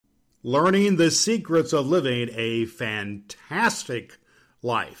Learning the Secrets of Living a Fantastic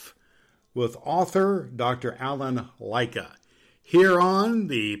Life with author Dr. Alan Lycka. Here on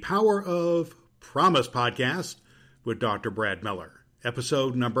the Power of Promise podcast with Dr. Brad Miller,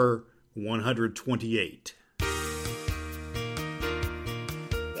 episode number 128.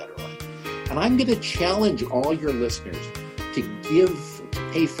 And I'm going to challenge all your listeners to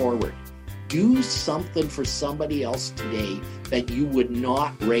pay forward. Do something for somebody else today that you would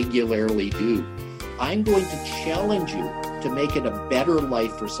not regularly do. I'm going to challenge you to make it a better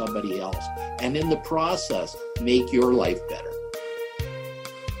life for somebody else, and in the process, make your life better.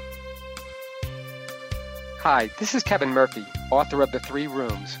 Hi, this is Kevin Murphy, author of The 3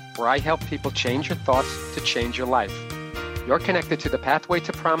 Rooms, where I help people change your thoughts to change your life. You're connected to the Pathway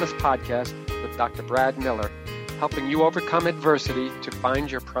to Promise podcast with Dr. Brad Miller, helping you overcome adversity to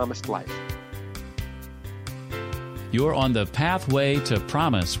find your promised life. You're on the Pathway to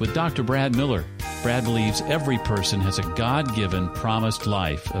Promise with Dr. Brad Miller. Brad believes every person has a God-given promised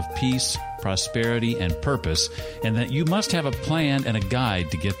life of peace, prosperity, and purpose, and that you must have a plan and a guide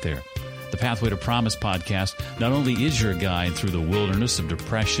to get there. The Pathway to Promise podcast not only is your guide through the wilderness of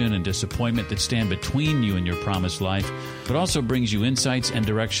depression and disappointment that stand between you and your promised life, but also brings you insights and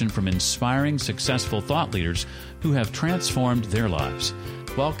direction from inspiring, successful thought leaders who have transformed their lives.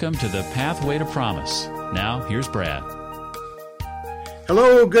 Welcome to the Pathway to Promise. Now, here's Brad.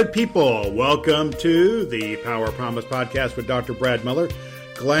 Hello, good people. Welcome to the Power of Promise podcast with Dr. Brad Miller.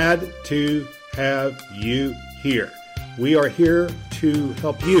 Glad to have you here. We are here to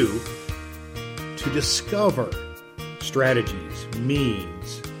help you to discover strategies,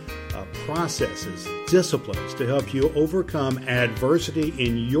 means, processes, disciplines to help you overcome adversity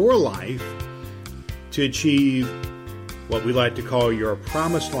in your life to achieve what we like to call your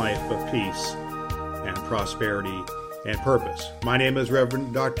promised life of peace and prosperity and purpose. My name is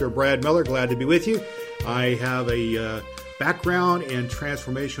Reverend Dr. Brad Miller. Glad to be with you. I have a background in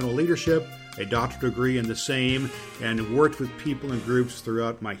transformational leadership, a doctorate degree in the same, and worked with people and groups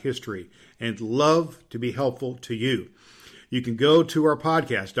throughout my history, and love to be helpful to you. You can go to our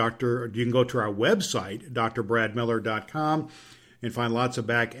podcast, you can go to our website, drbradmiller.com, and find lots of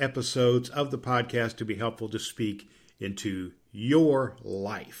back episodes of the podcast to be helpful to speak into your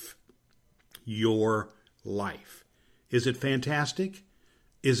life. Your life. Is it fantastic?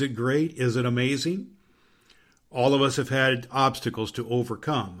 Is it great? Is it amazing? All of us have had obstacles to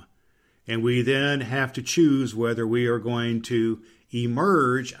overcome, and we then have to choose whether we are going to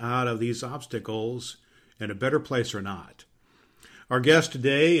emerge out of these obstacles in a better place or not. Our guest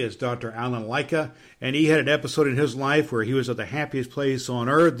today is Dr. Alan Lycka, and he had an episode in his life where he was at the happiest place on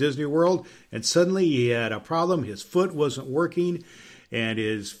earth, Disney World, and suddenly he had a problem. His foot wasn't working, and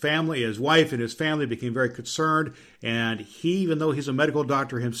his wife and his family became very concerned, and he, even though he's a medical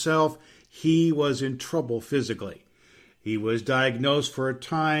doctor himself, he was in trouble physically. He was diagnosed for a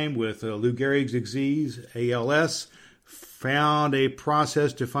time with Lou Gehrig's disease, ALS, found a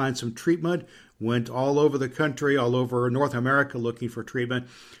process to find some treatment, went all over the country, all over North America looking for treatment,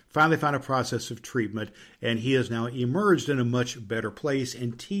 finally found a process of treatment, and he has now emerged in a much better place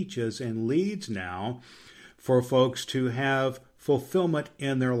and teaches and leads now for folks to have fulfillment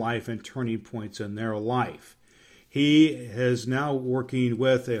in their life and turning points in their life. He is now working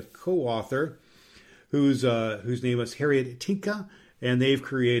with a co-author whose name is Harriet Tinka, and they've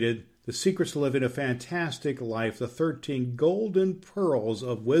created The Secrets to Living a Fantastic Life, the 13 Golden Pearls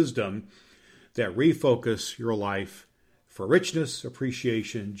of Wisdom that refocus your life for richness,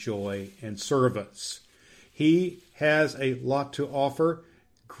 appreciation, joy, and service. He has a lot to offer,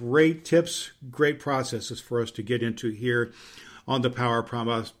 great tips, great processes for us to get into here on the Power of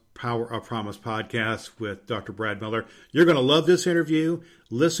Promise podcast with Dr. Brad Miller. You're going to love this interview.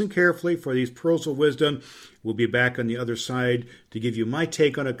 Listen carefully for these pearls of wisdom. We'll be back on the other side to give you my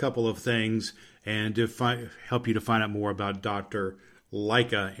take on a couple of things and to help you to find out more about Dr.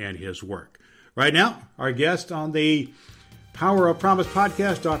 Lycka and his work. Right now, our guest on the Power of Promise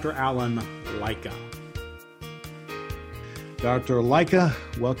podcast, Dr. Alan Lycka. Dr. Lycka,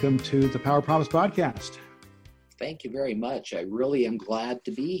 welcome to the Power of Promise podcast. Thank you very much. I really am glad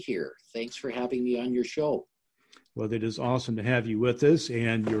to be here. Thanks for having me on your show. Well, it is awesome to have you with us,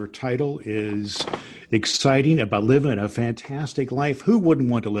 and your title is Exciting About Living a Fantastic Life. Who wouldn't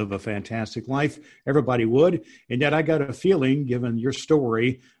want to live a fantastic life? Everybody would. And yet I got a feeling, given your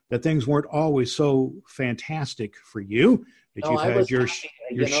story, that things weren't always so fantastic for you, that you've had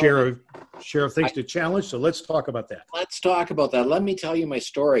your share of things to challenge. So let's talk about that. Let's talk about that. Let me tell you my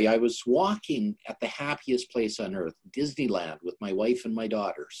story. I was walking at the happiest place on earth, Disneyland, with my wife and my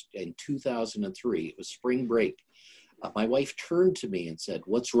daughters in 2003. It was spring break. My wife turned to me and said,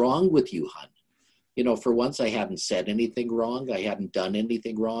 "What's wrong with you, hon?" You know, for once I hadn't said anything wrong. I hadn't done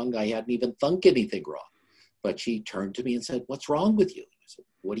anything wrong. I hadn't even thunk anything wrong. But she turned to me and said, "What's wrong with you?" I said,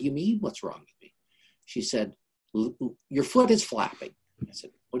 "What do you mean, what's wrong with me?" She said, "Your foot is flapping." I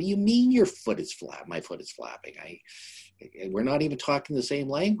said, "What do you mean your foot is flat? My foot is flapping. We're not even talking the same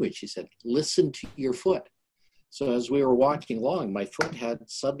language." She said, "Listen to your foot." So as we were walking along, my foot had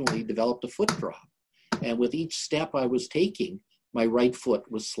suddenly developed a foot drop. And with each step I was taking, my right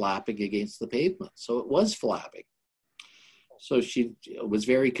foot was slapping against the pavement. So it was flapping. So she was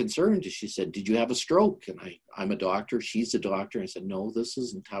very concerned. She said, "Did you have a stroke?" And I'm a doctor. She's a doctor. I said, "No, this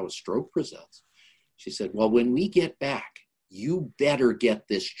isn't how a stroke presents." She said, "Well, when we get back, you better get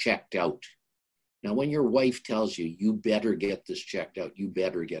this checked out." Now, when your wife tells you, you better get this checked out, you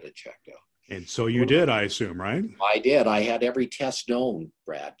better get it checked out. And so you did, I assume, right? I did. I had every test known,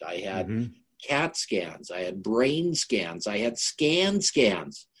 Brad. I had CAT scans. I had brain scans. I had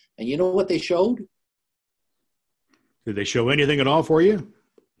scans. And you know what they showed? Did they show anything at all for you?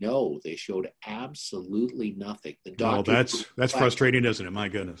 No, they showed absolutely nothing. The Well, doctor that's frustrating, isn't it? My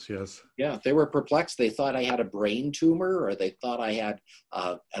goodness, yes. Yeah, they were perplexed. They thought I had a brain tumor, or they thought I had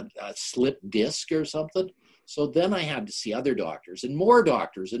a slipped disc or something. So then I had to see other doctors and more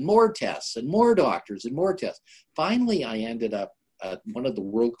tests and more doctors and more tests. Finally, I ended up at one of the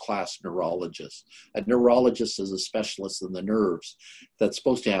world-class neurologists. A neurologist is a specialist in the nerves that's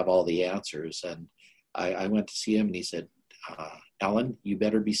supposed to have all the answers. And I went to see him, and he said, "Ellen, you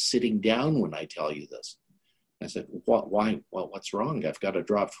better be sitting down when I tell you this." I said, "Why? What's wrong? I've got a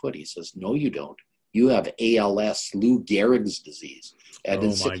dropped foot." He says, "No, you don't. You have ALS, Lou Gehrig's disease. And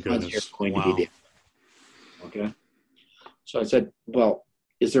in 6 months, you're going to be dead." Okay. So I said, "Well,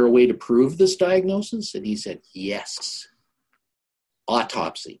 is there a way to prove this diagnosis?" And he said, "Yes.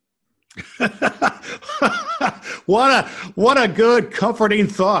 Autopsy." What a good, comforting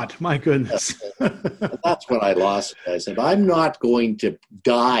thought. My goodness. That's when I lost it. I said, "I'm not going to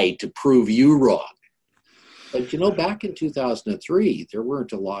die to prove you wrong." But, you know, back in 2003, there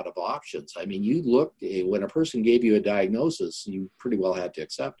weren't a lot of options. I mean, you looked, when a person gave you a diagnosis, you pretty well had to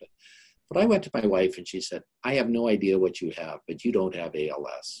accept it. But I went to my wife and she said, "I have no idea what you have, but you don't have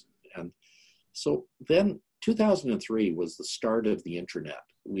ALS." And so then 2003 was the start of the internet.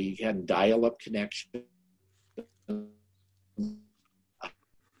 We had dial-up connection,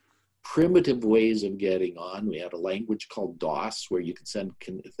 primitive ways of getting on. We had a language called DOS where you could send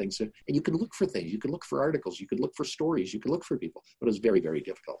things in, and you could look for things. You could look for articles. You could look for stories. You could look for people. But it was very, very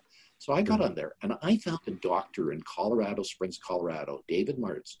difficult. So I got on there, and I found a doctor in Colorado Springs, Colorado, David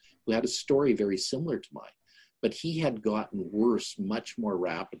Martz, who had a story very similar to mine. But he had gotten worse much more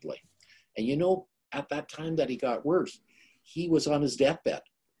rapidly. And you know, at that time that he got worse, he was on his deathbed.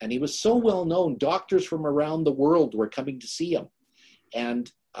 And he was so well known, doctors from around the world were coming to see him.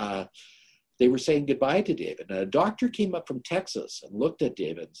 And they were saying goodbye to David. And a doctor came up from Texas and looked at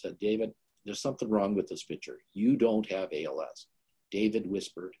David and said, "David, there's something wrong with this picture. You don't have ALS." David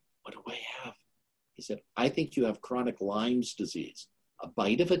whispered, "What do I have?" He said, "I think you have chronic Lyme's disease. A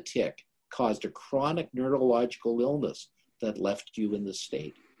bite of a tick caused a chronic neurological illness that left you in this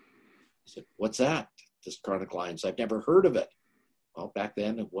state." He said, "What's that? This chronic Lyme's? I've never heard of it." Well, back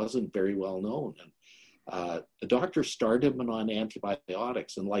then it wasn't very well known. And the doctor started him on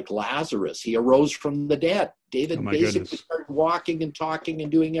antibiotics, and like Lazarus, he arose from the dead. David basically started walking and talking and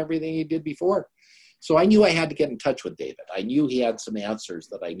doing everything he did before. So I knew I had to get in touch with David. I knew he had some answers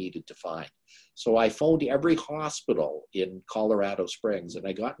that I needed to find. So I phoned every hospital in Colorado Springs, and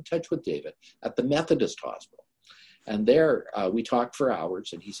I got in touch with David at the Methodist Hospital. And there we talked for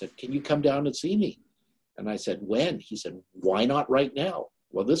hours, and he said, "Can you come down and see me?" And I said, "When?" He said, "Why not right now?"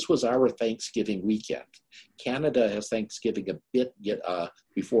 Well, this was our Thanksgiving weekend. Canada has Thanksgiving a bit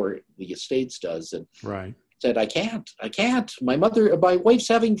before the States does. And right. Said, I can't. My wife's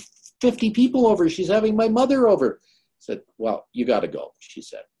having 50 people over. She's having my mother over. I said, "Well, you got to go." She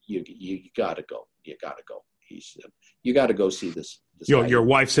said, you got to go. You got to go. He said, "You got to go see this guy." Your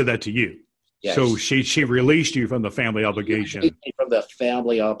wife said that to you? Yes. So she released you from the family obligation. From the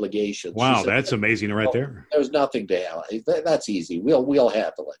family obligation. Wow, said, that's amazing right there. There's nothing to handle. That's easy. We'll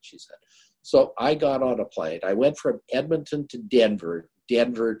handle it, she said. So I got on a plane. I went from Edmonton to Denver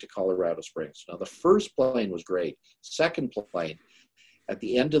to Colorado Springs. Now, the first plane was great. Second plane, at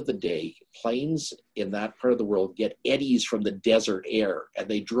the end of the day, planes in that part of the world get eddies from the desert air, and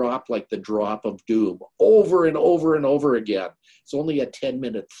they drop like the drop of doom over and over and over again. It's only a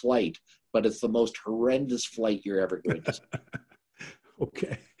 10-minute flight, but it's the most horrendous flight you're ever going to see.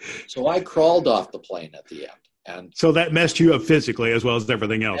 Okay. So I crawled off the plane at the end, And so that messed you up physically as well as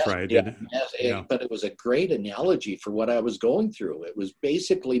everything else, right? Yeah, but it was a great analogy for what I was going through. It was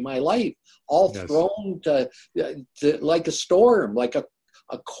basically my life all thrown to like a storm, like a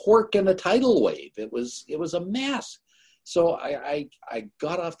cork in a tidal wave. It was a mess. So I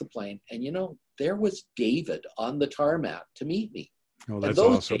got off the plane, and there was David on the tarmac to meet me. Oh, that's and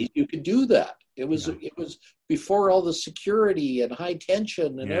those awesome. days you could do that. It was before all the security and high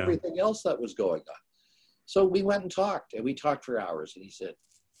tension and everything else that was going on. So we went and we talked for hours. And he said,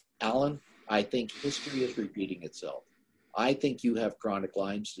 Alan, I think history is repeating itself. I think you have chronic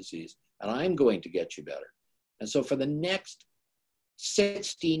Lyme's disease, and I'm going to get you better. And so for the next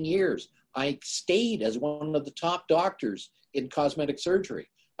 16 years, I stayed as one of the top doctors in cosmetic surgery.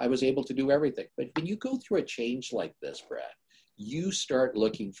 I was able to do everything. But when you go through a change like this, Brad, you start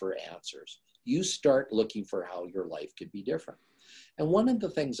looking for answers. You start looking for how your life could be different. And one of the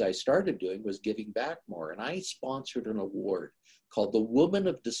things I started doing was giving back more. And I sponsored an award called the Woman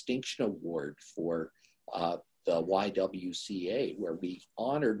of Distinction Award for the YWCA, where we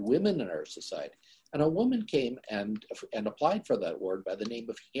honored women in our society. And a woman came and applied for that award by the name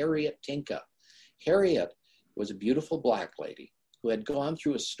of Harriet Tinka. Harriet was a beautiful Black lady who had gone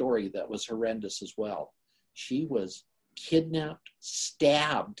through a story that was horrendous as well. She was kidnapped,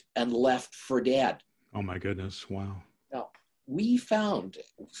 stabbed, and left for dead. Oh my goodness, wow. Now, we found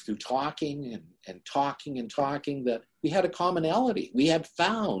through talking and talking that we had a commonality. We had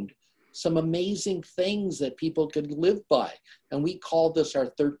found some amazing things that people could live by. And we called this our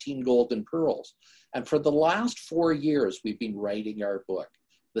 13 Golden Pearls. And for the last 4 years, we've been writing our book,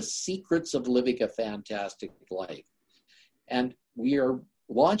 The Secrets of Living a Fantastic Life. And we are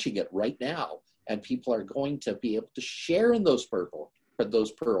launching it right now. And people are going to be able to share in those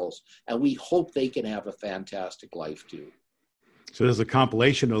pearls. And we hope they can have a fantastic life too. So there's a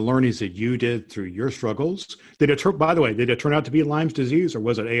compilation of learnings that you did through your struggles. By the way, did it turn out to be Lyme's disease, or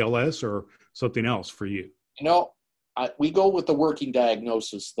was it ALS or something else for you? We go with the working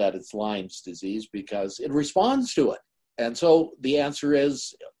diagnosis that it's Lyme's disease because it responds to it. And so the answer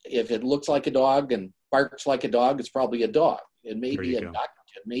is, if it looks like a dog and barks like a dog, it's probably a dog. It may be a duck,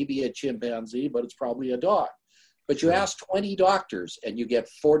 it may be a chimpanzee, but it's probably a dog. But you ask 20 doctors and you get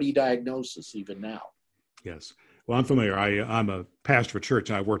 40 diagnoses even now. Yes. Well, I'm familiar. I'm a pastor of a church,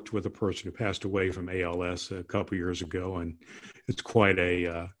 and I worked with a person who passed away from ALS a couple years ago, and it's quite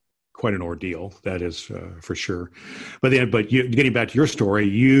an ordeal. That is for sure. But getting back to your story,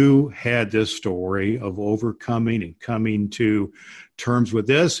 you had this story of overcoming and coming to terms with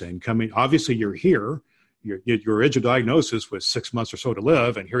this, and obviously you're here. Your original diagnosis was 6 months or so to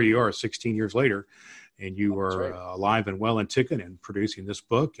live, and here you are 16 years later, and you are alive and well and ticking and producing this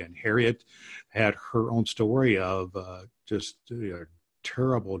book. And Harriet had her own story of just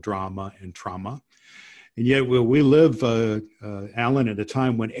terrible drama and trauma. And yet we live, Alan, at a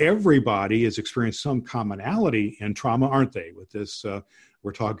time when everybody has experienced some commonality in trauma, aren't they? With this,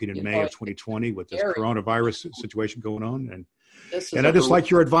 we're talking in May of 2020 with this coronavirus situation going on. And I just like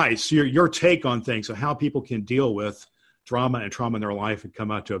your advice, your take on things, of how people can deal with drama and trauma in their life and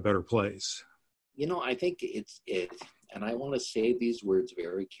come out to a better place. I think it's and I want to say these words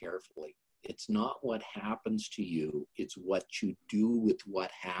very carefully. It's not what happens to you, it's what you do with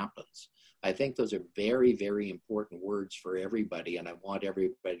what happens. I think those are very, very important words for everybody, and I want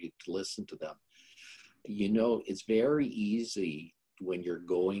everybody to listen to them. It's very easy when you're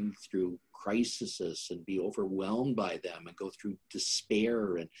going through crises and be overwhelmed by them and go through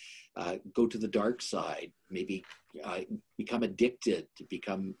despair and go to the dark side, maybe become addicted, to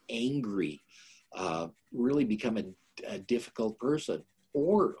become angry, really become a difficult person.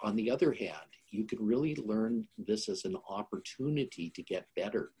 Or on the other hand, you could really learn this as an opportunity to get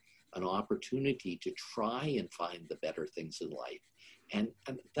better, an opportunity to try and find the better things in life. And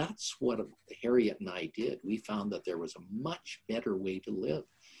that's what Harriet and I did. We found that there was a much better way to live,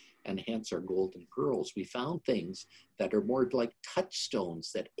 and hence our Golden Pearls. We found things that are more like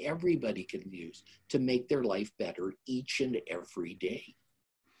touchstones that everybody can use to make their life better each and every day.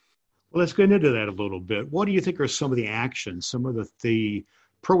 Well, let's get into that a little bit. What do you think are some of the actions, some of the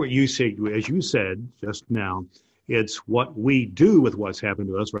what you say, as you said just now, it's what we do with what's happened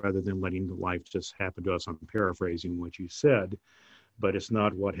to us rather than letting the life just happen to us. I'm paraphrasing what you said, but it's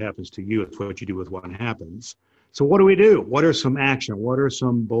not what happens to you, it's what you do with what happens. So what do we do? What are some action? What are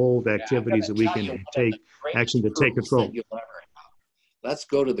some bold activities that we can take action to take control? Let's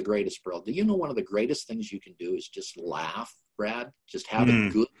go to the greatest pearl. Do you know one of the greatest things you can do is just laugh, Brad? Just have a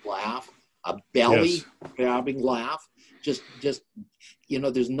good laugh, a belly-grabbing laugh. Just,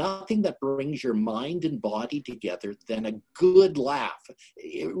 there's nothing that brings your mind and body together than a good laugh.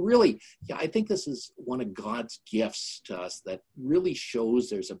 It really, I think this is one of God's gifts to us that really shows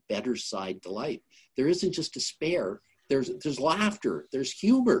there's a better side to life. There isn't just despair. There's laughter. There's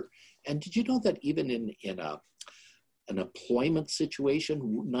humor. And did you know that even in an employment situation,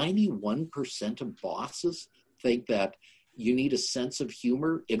 91% of bosses think that you need a sense of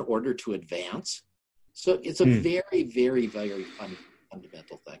humor in order to advance? So it's a very, very, very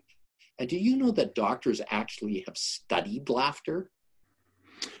fundamental thing. And do you know that doctors actually have studied laughter?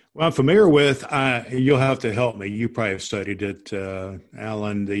 Well, I'm familiar with, you'll have to help me. You probably have studied it,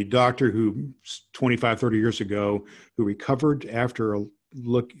 Alan, the doctor who 25, 30 years ago, who recovered after a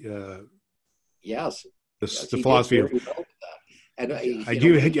look. Yes. The philosophy of. Well, and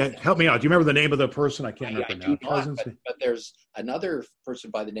help me out. Do you remember the name of the person? I can't remember now. I do not, but there's another person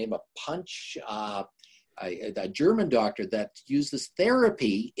by the name of Punch, a German doctor that used this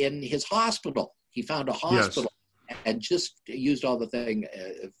therapy in his hospital. He found a hospital and just used all the thing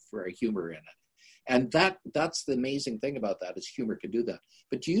for humor in it. And that's the amazing thing about that is humor can do that.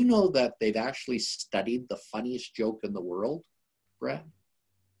 But do you know that they've actually studied the funniest joke in the world, Brad?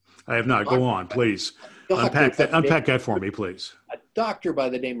 I have not. Go on, please. Unpack that for me, please. A doctor by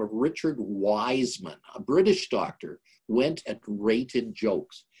the name of Richard Wiseman, a British doctor, went and rated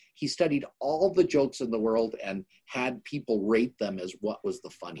jokes. He studied all the jokes in the world and had people rate them as what was the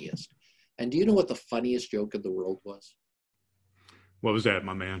funniest. And do you know what the funniest joke in the world was? What was that,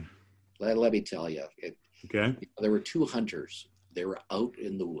 my man? Let me tell you. Okay. There were two hunters. They were out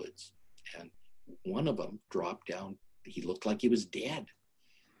in the woods, and one of them dropped down. He looked like he was dead.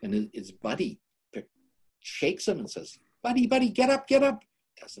 And his buddy shakes him and says, buddy, get up.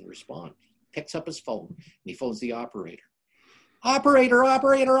 Doesn't respond. Picks up his phone and he phones the operator. Operator,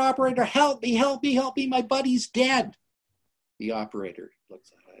 help me, my buddy's dead. The operator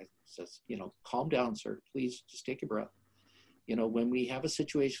looks at it, says, calm down, sir, please just take a breath. When we have a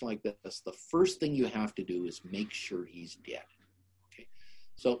situation like this, the first thing you have to do is make sure he's dead. Okay,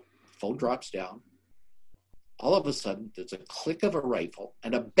 so phone drops down. All of a sudden, there's a click of a rifle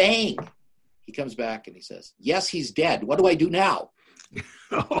and a bang. He comes back and he says, yes, he's dead. What do I do now?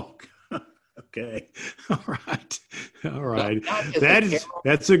 Oh, okay. All right.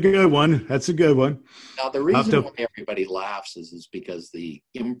 That's a good one. Now, the reason why everybody laughs is because the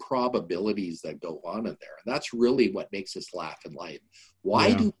improbabilities that go on in there. And that's really what makes us laugh in life.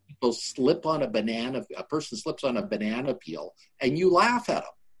 Why do people slip on a person slips on a banana peel and you laugh at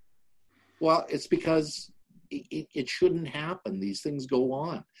them? Well, it's because it shouldn't happen. These things go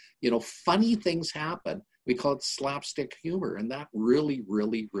on. Funny things happen. We call it slapstick humor. And that really,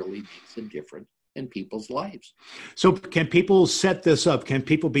 really, really makes a difference in people's lives. So can people set this up? Can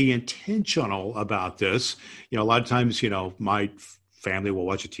people be intentional about this? A lot of times, my family will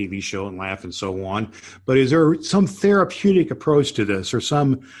watch a TV show and laugh and so on. But is there some therapeutic approach to this or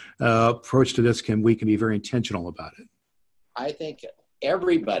some approach to this we can be very intentional about it? I think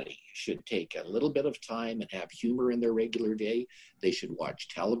everybody should take a little bit of time and have humor in their regular day. They should watch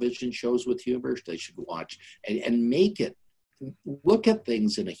television shows with humor. They should watch and look at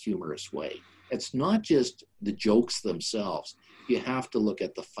things in a humorous way. It's not just the jokes themselves. You have to look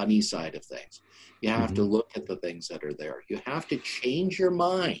at the funny side of things. You have to look at the things that are there. You have to change your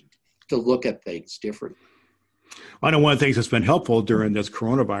mind to look at things differently. I know one of the things that's been helpful during this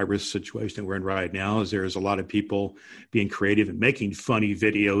coronavirus situation that we're in right now is there's a lot of people being creative and making funny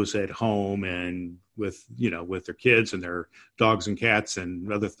videos at home and with their kids and their dogs and cats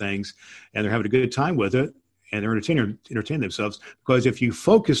and other things, and they're having a good time with it and they're entertaining themselves. Because if you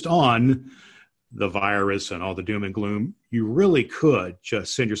focused on the virus and all the doom and gloom, you really could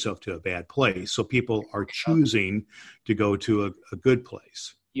just send yourself to a bad place. So people are choosing to go to a good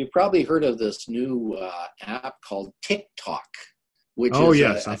place. You've probably heard of this new app called TikTok.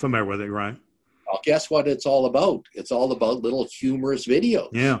 Yes, I'm familiar with it, right? Well, guess what it's all about? It's all about little humorous videos.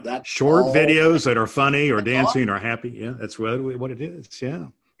 Yeah, short videos that are funny or dancing or happy. Yeah, that's what it is. Yeah.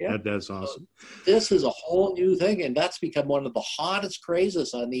 That's awesome. This is a whole new thing, and that's become one of the hottest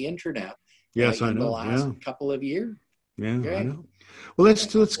crazes on the internet. Yes, I know. In the last couple of years. Yeah, okay. I know. Well,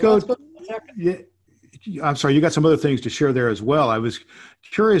 let's go. Yeah. I'm sorry, you got some other things to share there as well. I was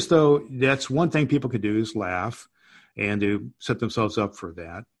curious, though, that's one thing people could do is laugh and to set themselves up for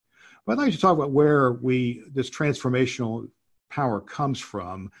that. But I'd like to talk about where this transformational power comes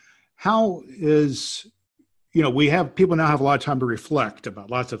from. How is, people now have a lot of time to reflect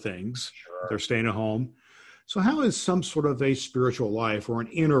about lots of things. Sure. They're staying at home. So how is some sort of a spiritual life or an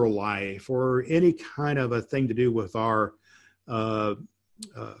inner life or any kind of a thing to do with our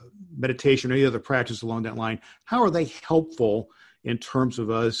meditation or any other practice along that line, how are they helpful in terms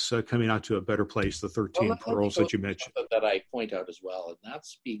of us coming out to a better place, the 13 pearls that you mentioned? That I point out as well, and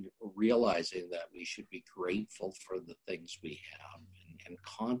that's realizing that we should be grateful for the things we have and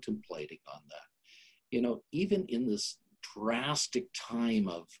contemplating on that. You know, even in this drastic time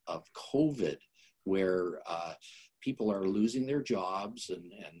of COVID, where people are losing their jobs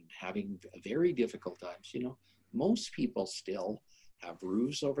and having very difficult times, you know, most people still have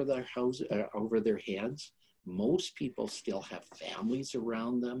roofs over their house, over their heads. Most people still have families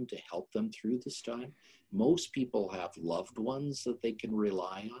around them to help them through this time. Most people have loved ones that they can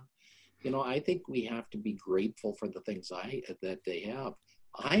rely on. You know, I think we have to be grateful for the things that they have.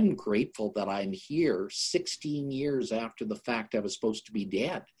 I'm grateful that I'm here 16 years after the fact I was supposed to be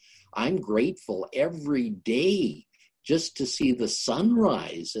dead. I'm grateful every day just to see the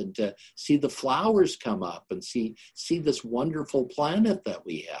sunrise and to see the flowers come up and see this wonderful planet that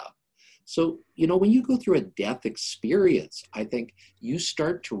we have. So, you know, when you go through a death experience, I think you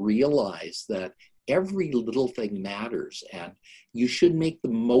start to realize that every little thing matters and you should make the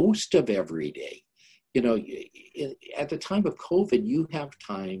most of every day. You know, at the time of COVID, you have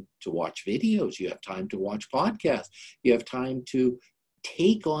time to watch videos, you have time to watch podcasts, you have time to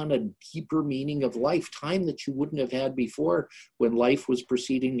take on a deeper meaning of life, time that you wouldn't have had before when life was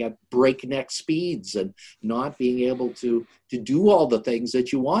proceeding at breakneck speeds and not being able to do all the things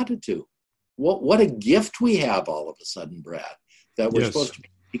that you wanted to. What a gift we have all of a sudden, Brad, that we're supposed to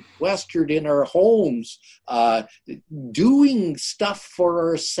be sequestered in our homes, doing stuff for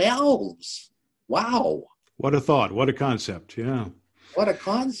ourselves. Wow. What a thought. What a concept. Yeah. What a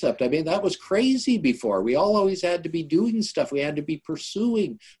concept. I mean, that was crazy before. We always had to be doing stuff. We had to be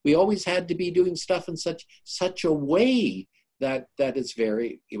pursuing. We always had to be doing stuff in such a way that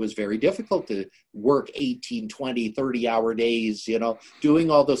it was very difficult to work 18, 20, 30-hour days, you know, doing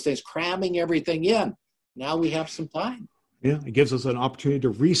all those things, cramming everything in. Now we have some time. Yeah, it gives us an opportunity to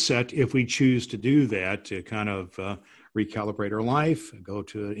reset if we choose to do that, to kind of recalibrate our life, go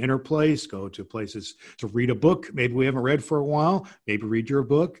to an inner place, go to places to read a book maybe we haven't read for a while, maybe read your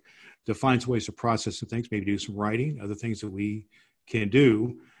book, to find some ways to process some things, maybe do some writing, other things that we can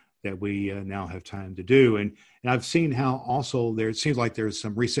do that we now have time to do. And I've seen how also it seems like there's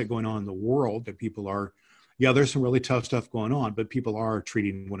some reset going on in the world, that people are, there's some really tough stuff going on, but people are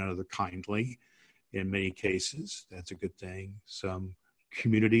treating one another kindly in many cases. That's a good thing. Some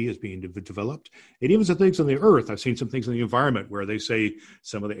community is being developed. And even some things on the earth. I've seen some things in the environment where they say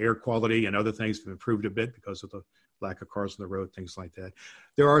some of the air quality and other things have improved a bit because of the lack of cars on the road, things like that.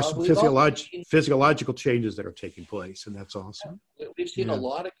 There are some physiological changes that are taking place, and that's awesome. We've seen a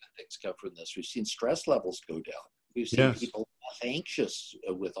lot of good things come from this. We've seen stress levels go down. We've seen people anxious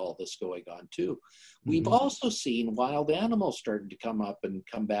with all this going on too. We've also seen wild animals starting to come up and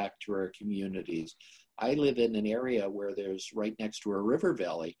come back to our communities. I live in an area where there's right next to a river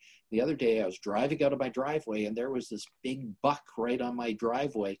valley. The other day I was driving out of my driveway and there was this big buck right on my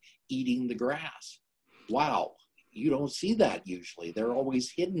driveway eating the grass. Wow. You don't see that usually. They're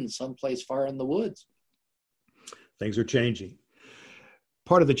always hidden someplace far in the woods. Things are changing.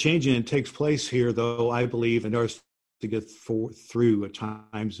 Part of the changing that takes place here, though, I believe, in order to get through at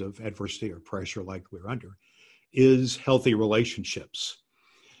times of adversity or pressure like we're under, is healthy relationships.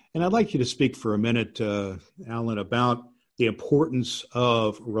 And I'd like you to speak for a minute, Alan, about the importance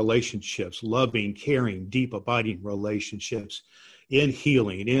of relationships, loving, caring, deep, abiding relationships in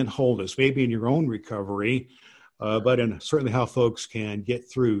healing, in wholeness, maybe in your own recovery, but in certainly how folks can get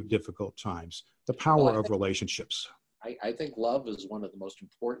through difficult times. The power of relationships. I think love is one of the most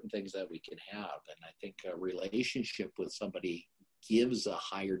important things that we can have. And I think a relationship with somebody gives a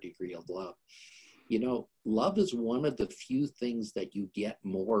higher degree of love. You know, love is one of the few things that you get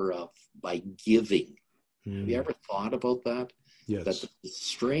more of by giving. Have you ever thought about that? Yes. That's a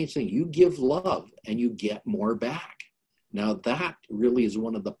strange thing. You give love and you get more back. Now that really is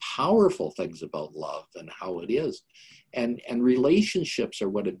one of the powerful things about love and how it is. And relationships are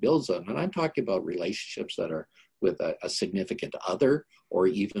what it builds on. And I'm talking about relationships that are with a significant other, or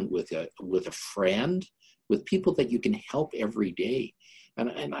even with a friend, with people that you can help every day.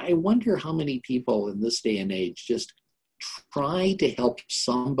 And I wonder how many people in this day and age just try to help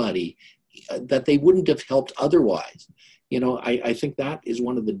somebody that they wouldn't have helped otherwise. You know, I think that is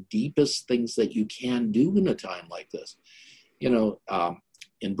one of the deepest things that you can do in a time like this. You know,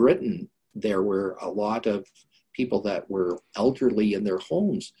 in Britain, there were a lot of people that were elderly in their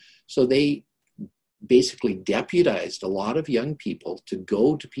homes. So they basically deputized a lot of young people to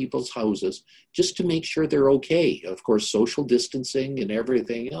go to people's houses just to make sure they're okay. Of course, social distancing and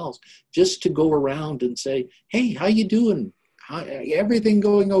everything else, just to go around and say, hey, how you doing? Everything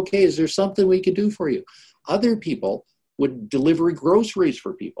going okay? Is there something we could do for you? Other people would deliver groceries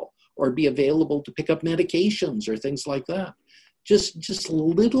for people or be available to pick up medications or things like that. Just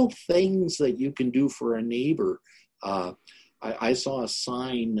little things that you can do for a neighbor. I saw a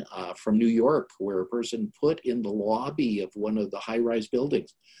sign from New York where a person put in the lobby of one of the high-rise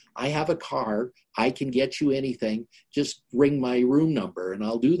buildings, I have a car, I can get you anything, just ring my room number and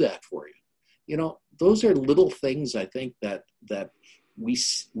I'll do that for you. You know, those are little things I think that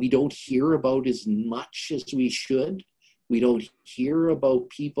we don't hear about as much as we should. We don't hear about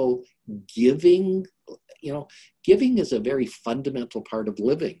people giving. You know, giving is a very fundamental part of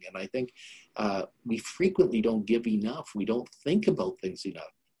living. And I think we frequently don't give enough. We don't think about things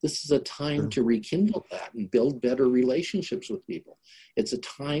enough. This is a time to rekindle that and build better relationships with people. It's a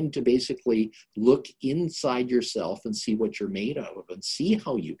time to basically look inside yourself and see what you're made of and see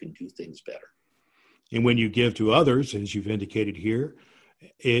how you can do things better. And when you give to others, as you've indicated here,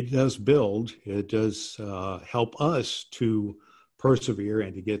 it does build, it does help us to persevere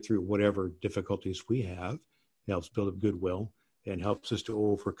and to get through whatever difficulties we have. It helps build up goodwill and helps us to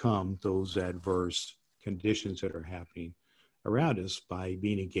overcome those adverse conditions that are happening around us by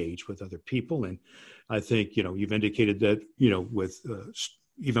being engaged with other people. And I think, you know, you've indicated that, you know, with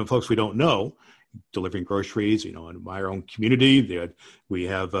even folks we don't know, delivering groceries, you know, in my own community, we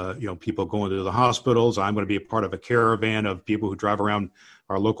have, you know, people going to the hospitals. I'm going to be a part of a caravan of people who drive around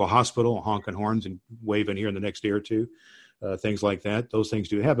our local hospital, honking horns and waving here in the next day or two. Things like that. Those things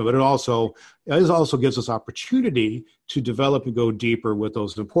do happen, but it also gives us opportunity to develop and go deeper with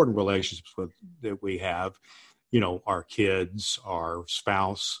those important relationships that we have. You know, our kids, our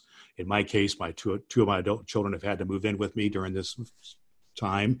spouse. In my case, my two of my adult children have had to move in with me during this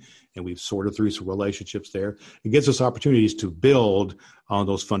time, and we've sorted through some relationships there. It gives us opportunities to build on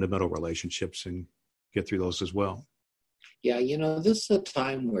those fundamental relationships and get through those as well. Yeah, you know, this is a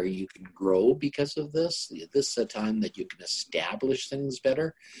time where you can grow because of this. This is a time that you can establish things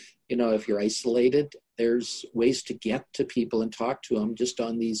better. You know, if you're isolated, there's ways to get to people and talk to them just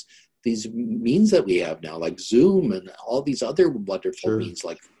on these means that we have now, like Zoom and all these other wonderful means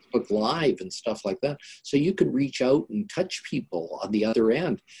like Facebook Live and stuff like that. So you can reach out and touch people on the other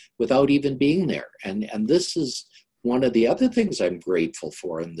end without even being there. And this is one of the other things I'm grateful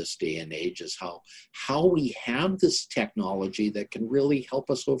for in this day and age is how we have this technology that can really help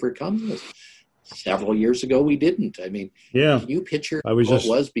us overcome this. Several years ago, we didn't. I mean, can you picture what it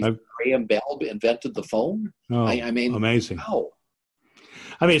was before Graham Bell invented the phone? I mean, amazing. Wow.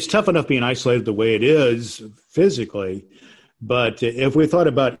 I mean, it's tough enough being isolated the way it is physically, but if we thought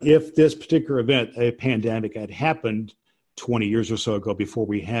about if this particular event, a pandemic, had happened 20 years or so ago before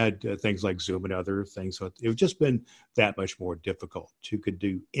we had things like Zoom and other things, so it would just been that much more difficult. You could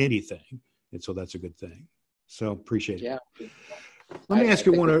do anything, and so that's a good thing. So appreciate it. Yeah. Let me ask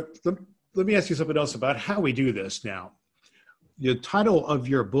you something else about how we do this now. The title of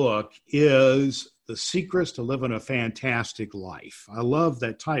your book is The Secrets to Living a Fantastic Life. I love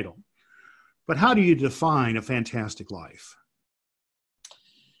that title. But how do you define a fantastic life?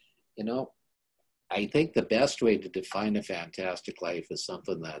 You know, I think the best way to define a fantastic life is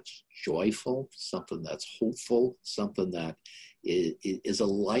something that's joyful, something that's hopeful, something that is a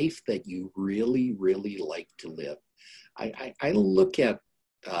life that you really, really like to live. I look at,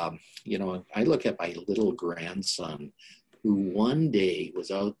 I look at my little grandson who one day was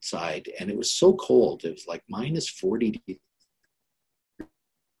outside and it was so cold. It was like minus 40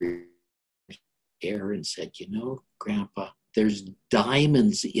 air and said, you know, Grandpa, there's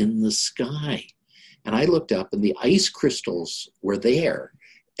diamonds in the sky. And I looked up and the ice crystals were there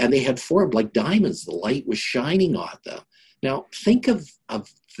and they had formed like diamonds. The light was shining on them. Now think of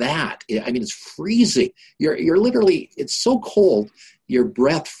that. I mean, it's freezing. You're literally, it's so cold, your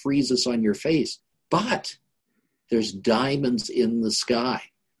breath freezes on your face, but there's diamonds in the sky.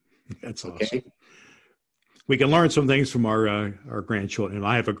 That's awesome. Okay? We can learn some things from our grandchildren. And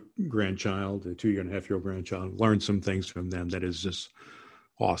I have a grandchild, a 2.5-year-old grandchild. Learn some things from them that is just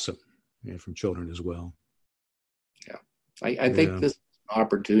awesome, and from children as well. Yeah, I think this is an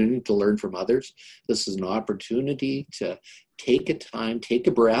opportunity to learn from others. This is an opportunity to take a time, take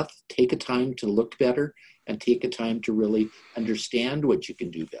a breath, take a time to look better, and take a time to really understand what you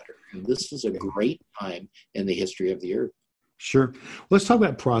can do better. And this is a great time in the history of the earth. Sure. Let's talk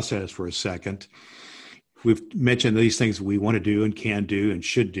about process for a second. We've mentioned these things we want to do and can do and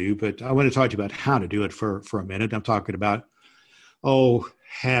should do, but I want to talk to you about how to do it for a minute. I'm talking about,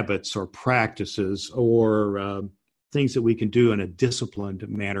 habits or practices or things that we can do in a disciplined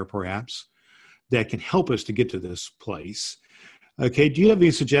manner, perhaps, that can help us to get to this place. Okay, do you have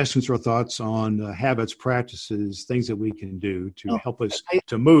any suggestions or thoughts on habits, practices, things that we can do to help us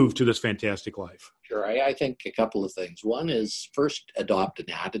to move to this fantastic life? Sure. I think a couple of things. One is first adopt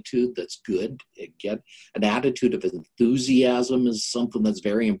an attitude that's good. Get an attitude of enthusiasm is something that's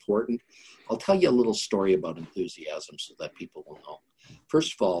very important. I'll tell you a little story about enthusiasm so that people will know.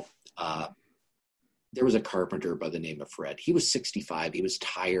 First of all, there was a carpenter by the name of Fred. He was 65. He was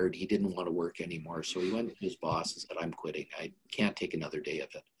tired. He didn't want to work anymore. So he went to his boss and said, I'm quitting. I can't take another day of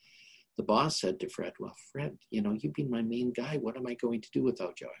it. The boss said to Fred, well, Fred, you've been my main guy. What am I going to do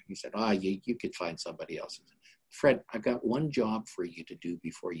without you? He said, you could find somebody else. He said, Fred, I've got one job for you to do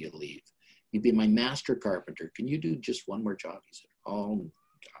before you leave. You've been my master carpenter. Can you do just one more job? He said, I'll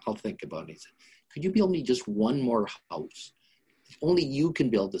think about it. He said, could you build me just one more house? Only you can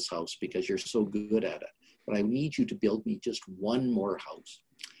build this house because you're so good at it. But I need you to build me just one more house.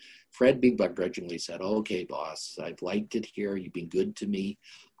 Fred begrudgingly said, okay, boss, I've liked it here. You've been good to me.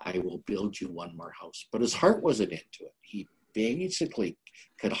 I will build you one more house. But his heart wasn't into it. He basically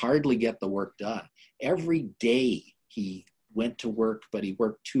could hardly get the work done. Every day he went to work, but he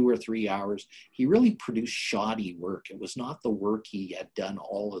worked 2 or 3 hours. He really produced shoddy work. It was not the work he had done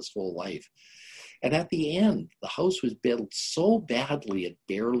all his whole life. And at the end, the house was built so badly it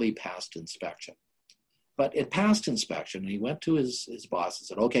barely passed inspection. But it passed inspection, and he went to his boss and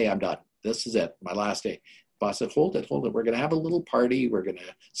said, okay, I'm done. This is it, my last day. Boss said, hold it. We're going to have a little party. We're going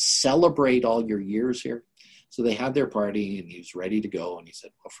to celebrate all your years here. So they had their party, and he was ready to go. And he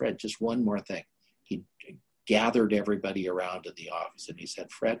said, well, Fred, just one more thing. He gathered everybody around in the office, and he said,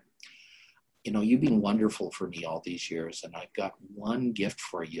 Fred, you've been wonderful for me all these years, and I've got one gift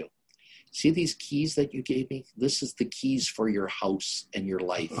for you. See these keys that you gave me? This is the keys for your house and your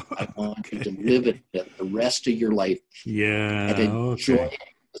life. I want you to live it the rest of your life. Yeah. And enjoy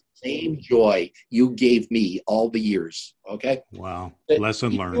the same joy you gave me all the years. Okay? Wow.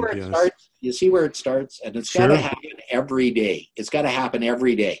 Lesson learned. Yes. You see where it starts? And it's got to happen every day. It's got to happen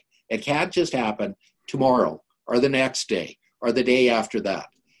every day. It can't just happen tomorrow or the next day or the day after that.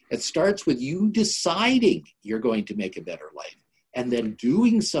 It starts with you deciding you're going to make a better life, and then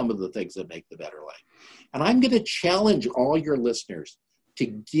doing some of the things that make the better life. And I'm going to challenge all your listeners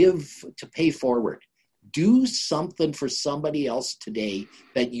to pay forward. Do something for somebody else today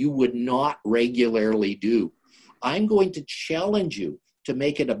that you would not regularly do. I'm going to challenge you to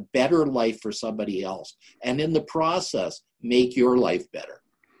make it a better life for somebody else. And in the process, make your life better.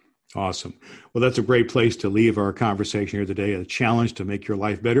 Awesome. Well, that's a great place to leave our conversation here today. A challenge to make your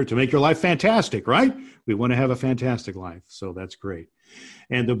life better, to make your life fantastic, right? We want to have a fantastic life. So that's great.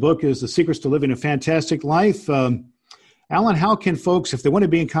 And the book is The Secrets to Living a Fantastic Life. Alan, how can folks, if they want to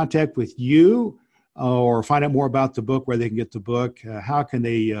be in contact with you or find out more about the book, where they can get the book, how can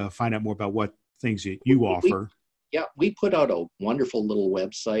they find out more about what things you offer? We put out a wonderful little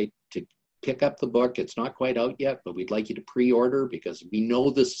website to pick up the book. It's not quite out yet, but we'd like you to pre-order because we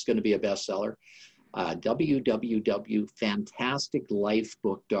know this is going to be a bestseller.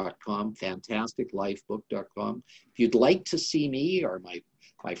 www.fantasticlifebook.com, fantasticlifebook.com. If you'd like to see me or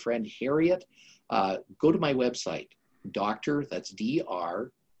my friend Harriet, go to my website, Dr. That's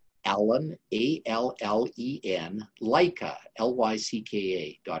D-R, Allen, A-L-L-E-N, Lycka,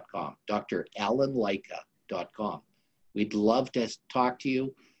 L-Y-C-K-A.com, drallenlycka.com. We'd love to talk to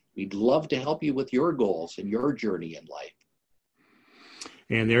you. We'd love to help you with your goals and your journey in life.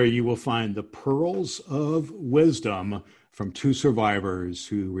 And there you will find the pearls of wisdom from 2 survivors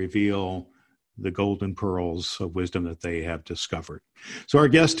who reveal the golden pearls of wisdom that they have discovered. So our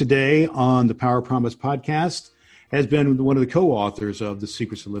guest today on the Power Promise podcast has been one of the co-authors of The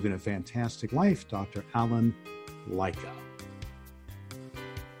Secrets of Living a Fantastic Life, Dr. Alan Lycka.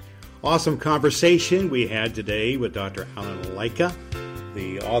 Awesome conversation we had today with Dr. Alan Lycka,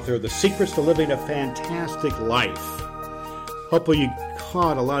 the author of The Secrets to Living a Fantastic Life. Hopefully you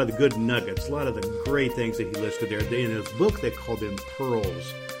caught a lot of the good nuggets, a lot of the great things that he listed there. In his book, they called them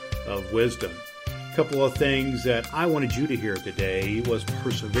Pearls of Wisdom. A couple of things that I wanted you to hear today was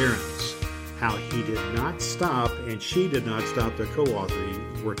perseverance, how he did not stop, and she did not stop, the co-author he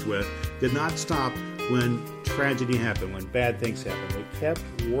worked with, did not stop when tragedy happened, when bad things happened. They kept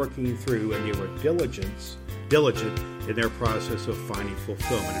working through, and they were diligent in their process of finding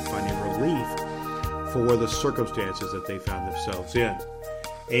fulfillment and finding relief for the circumstances that they found themselves in.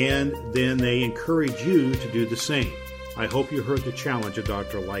 And then they encourage you to do the same. I hope you heard the challenge of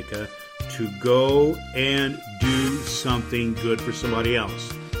Dr. Lycka to go and do something good for somebody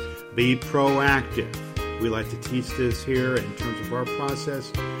else. Be proactive. We like to teach this here in terms of our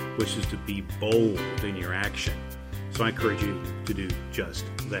process, which is to be bold in your action. So I encourage you to do just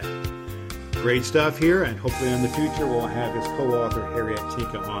that. Great stuff here, and hopefully in the future we'll have his co-author Harriet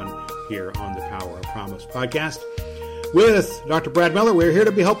Tinka on here on the Power of Promise podcast. With Dr. Brad Miller, we're here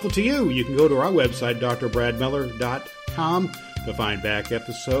to be helpful to you. You can go to our website, drbradmiller.com, to find back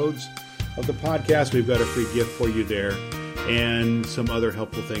episodes of the podcast. We've got a free gift for you there and some other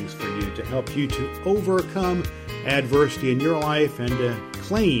helpful things for you to help you to overcome adversity in your life and to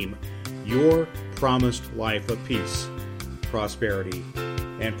claim your promised life of peace, prosperity,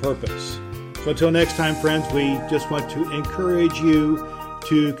 and purpose. So until next time, friends, we just want to encourage you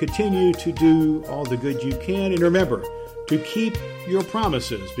to continue to do all the good you can. And remember to keep your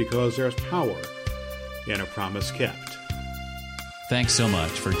promises, because there's power in a promise kept. Thanks so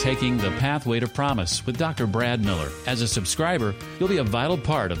much for taking the Pathway to Promise with Dr. Brad Miller. As a subscriber, you'll be a vital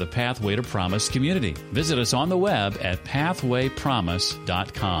part of the Pathway to Promise community. Visit us on the web at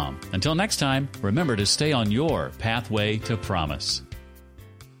pathwaypromise.com. Until next time, remember to stay on your pathway to promise.